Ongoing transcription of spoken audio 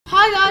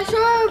Hi guys, so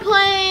we're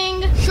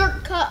playing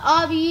Shortcut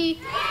Obby.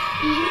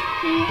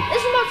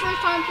 This is my first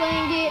time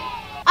playing it.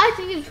 I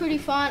think it's pretty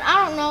fun.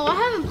 I don't know, I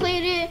haven't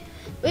played it,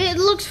 but it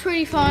looks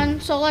pretty fun,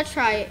 so let's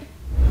try it.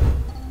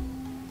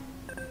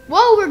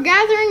 Whoa, we're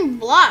gathering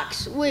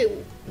blocks. Wait,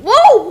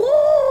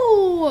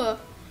 whoa!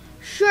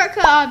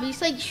 Shortcut Obby,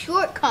 it's like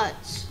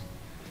shortcuts.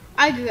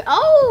 I agree.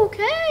 Oh,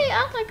 okay,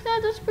 I like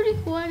that. That's pretty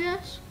cool, I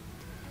guess.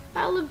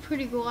 That looked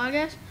pretty cool, I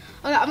guess.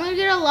 Okay, I'm gonna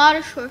get a lot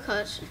of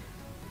shortcuts.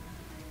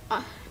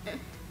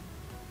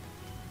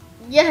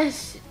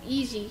 Yes,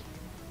 easy.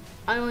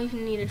 I don't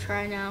even need to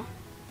try now.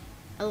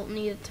 I don't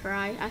need to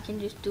try. I can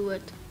just do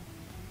it.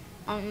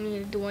 I don't need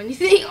to do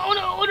anything. Oh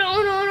no, oh no,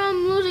 oh no, oh no.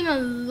 I'm losing a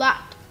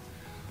lot.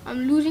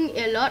 I'm losing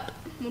a lot.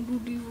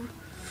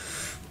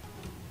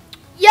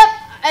 Yep,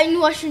 I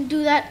knew I shouldn't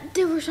do that.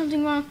 There was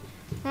something wrong.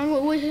 Wrong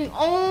with wasting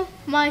all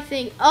my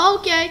thing.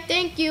 Okay,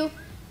 thank you.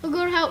 The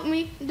girl helped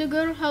me. The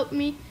girl helped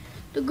me.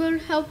 The girl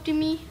helped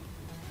me.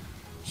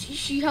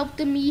 She helped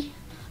me.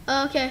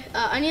 Okay,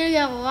 I need to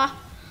get a lot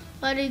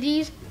of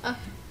these.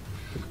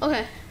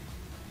 Okay.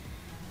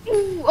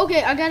 Ooh,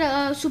 okay, I got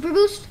a super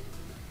boost.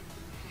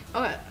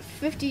 Okay,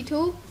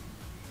 52.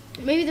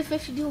 Maybe the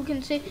 52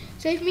 can save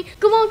me.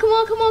 Come on, come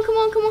on, come on, come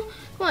on, come on.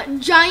 Come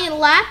on, giant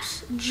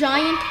laps.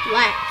 Giant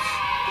laps.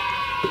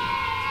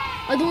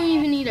 I don't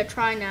even need to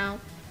try now.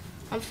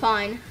 I'm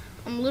fine.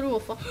 I'm literally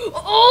fine.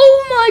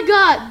 Oh my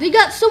god, they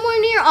got somewhere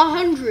near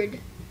 100.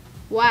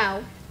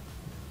 Wow.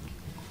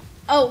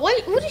 Oh,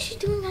 what is she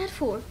doing that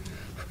for?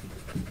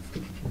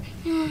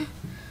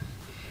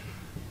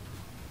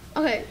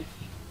 Okay.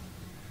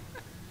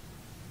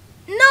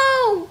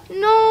 No,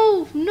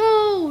 no,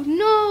 no,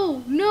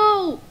 no,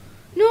 no,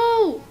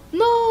 no,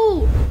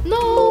 no,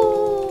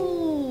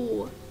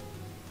 no,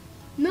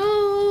 no.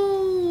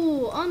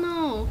 Oh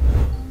no.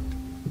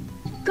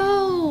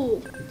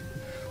 Go.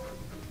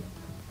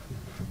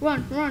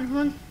 Run, run,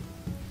 run.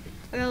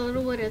 I got a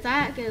little bit of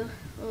that, get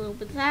a little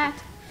bit of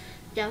that.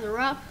 Gather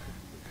up.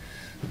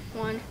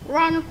 One.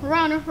 Run,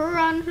 run,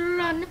 run,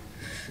 run.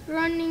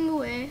 Running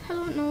away. I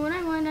don't know what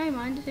I want. I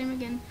mind the same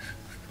again.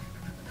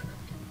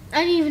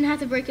 I didn't even have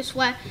to break a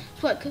sweat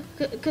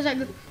because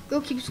that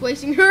girl keeps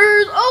wasting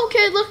hers.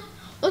 Okay,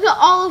 look at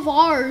all of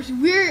ours.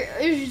 We're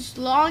as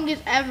long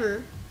as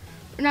ever.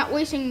 We're not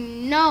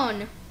wasting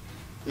none.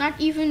 Not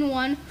even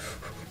one.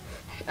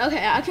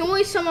 Okay, I can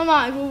waste some of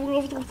mine.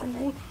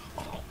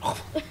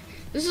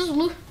 This is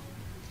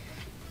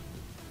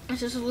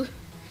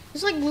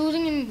it's like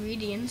losing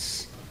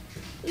ingredients.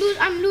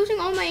 I'm losing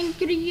all my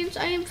ingredients.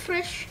 I am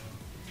fresh.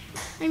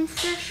 I'm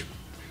fresh.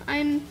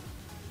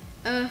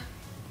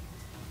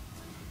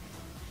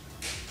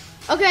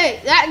 Okay,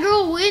 that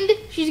girl win.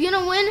 She's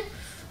gonna win.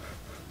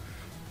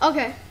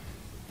 Okay.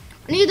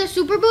 I need the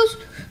super boost.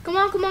 Come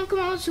on, come on, come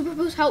on. Super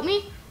boost, help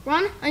me.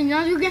 Run.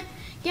 Another again.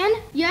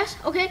 Yes.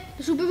 Okay.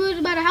 The super boost is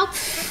about to help.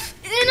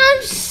 And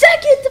I'm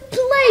second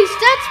place.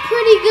 That's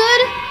pretty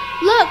good.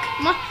 Look,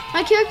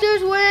 my character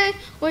is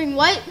wearing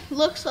white.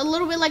 Looks a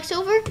little bit like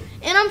silver.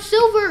 And I'm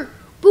silver.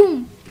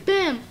 Boom.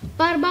 Bam.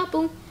 Bada ba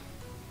boom.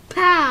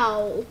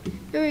 Pow.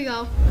 Here we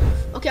go.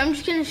 Okay, I'm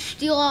just gonna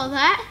steal all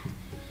that.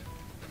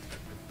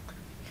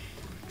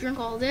 Drink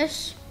all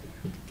this.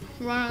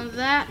 Run on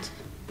that.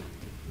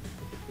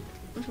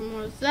 Some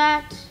more of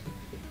that.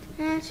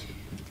 That.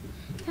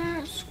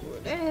 Screw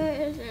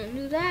this. And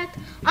do that.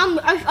 I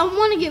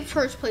want to get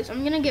first place.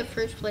 I'm gonna get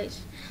first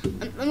place.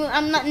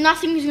 I'm not.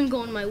 Nothing's gonna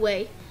go in my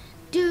way.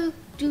 Do.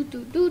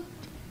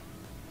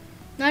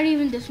 Not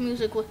even this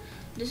music.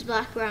 This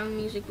background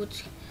music.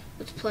 What's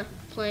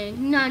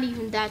playing? Not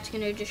even that's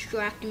gonna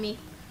distract me.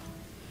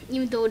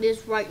 Even though it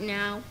is right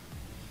now.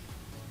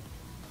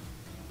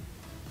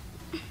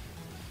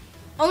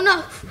 Oh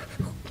no!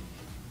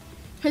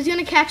 He's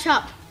gonna catch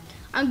up.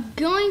 I'm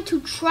going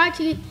to try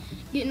to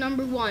get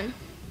number 1.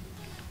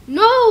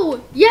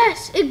 No!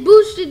 Yes! It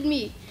boosted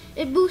me.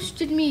 It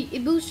boosted me.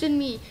 It boosted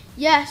me.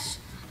 Yes.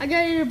 I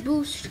got it a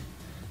boost.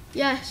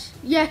 Yes.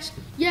 Yes.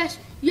 Yes.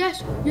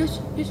 Yes. Yes.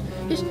 Yes.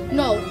 Yes.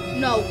 No.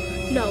 No.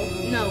 No.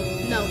 No.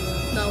 No.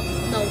 No.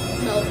 No.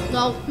 No.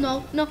 No.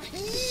 No. No.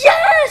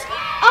 Yes!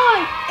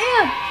 I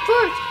am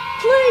first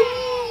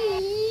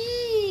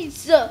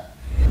place!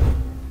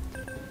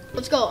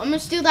 Let's go. I'm gonna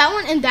steal that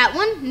one and that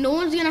one. No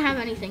one's gonna have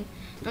anything.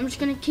 I'm just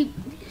gonna keep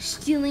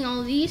stealing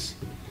all these.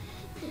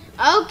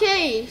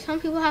 Okay, some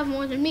people have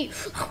more than me.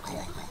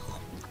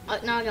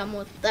 Now I got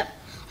more than them.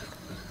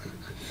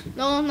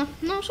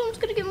 No, someone's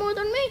gonna get more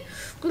than me.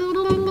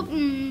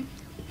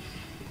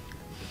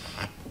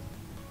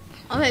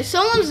 Okay,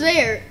 someone's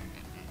there.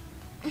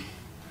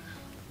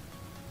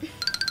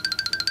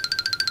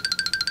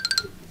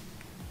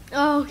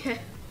 Okay.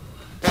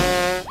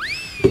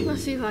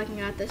 Let's see if I can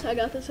get this. I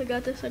got this. I'm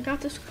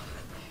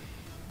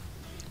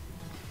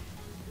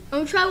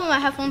gonna try with my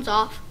headphones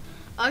off.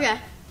 Okay.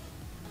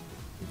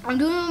 I'm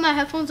doing it with my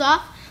headphones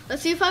off.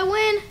 Let's see if I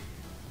win.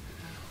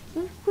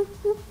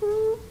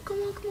 Come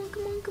on.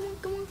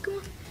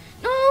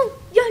 No!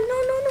 Yeah, no.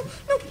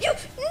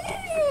 Yes!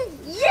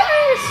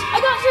 I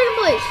got second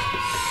place.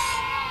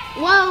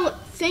 Well,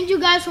 thank you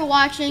guys for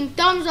watching.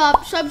 Thumbs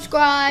up,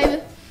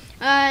 subscribe,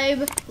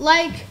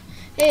 like,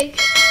 and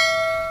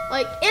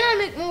I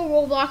make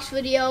more Roblox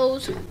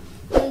videos.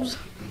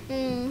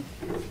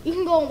 You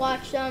can go and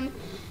watch them.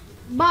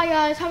 Bye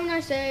guys, have a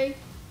nice day.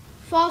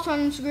 Follow us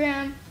on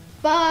Instagram.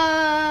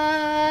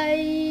 Bye.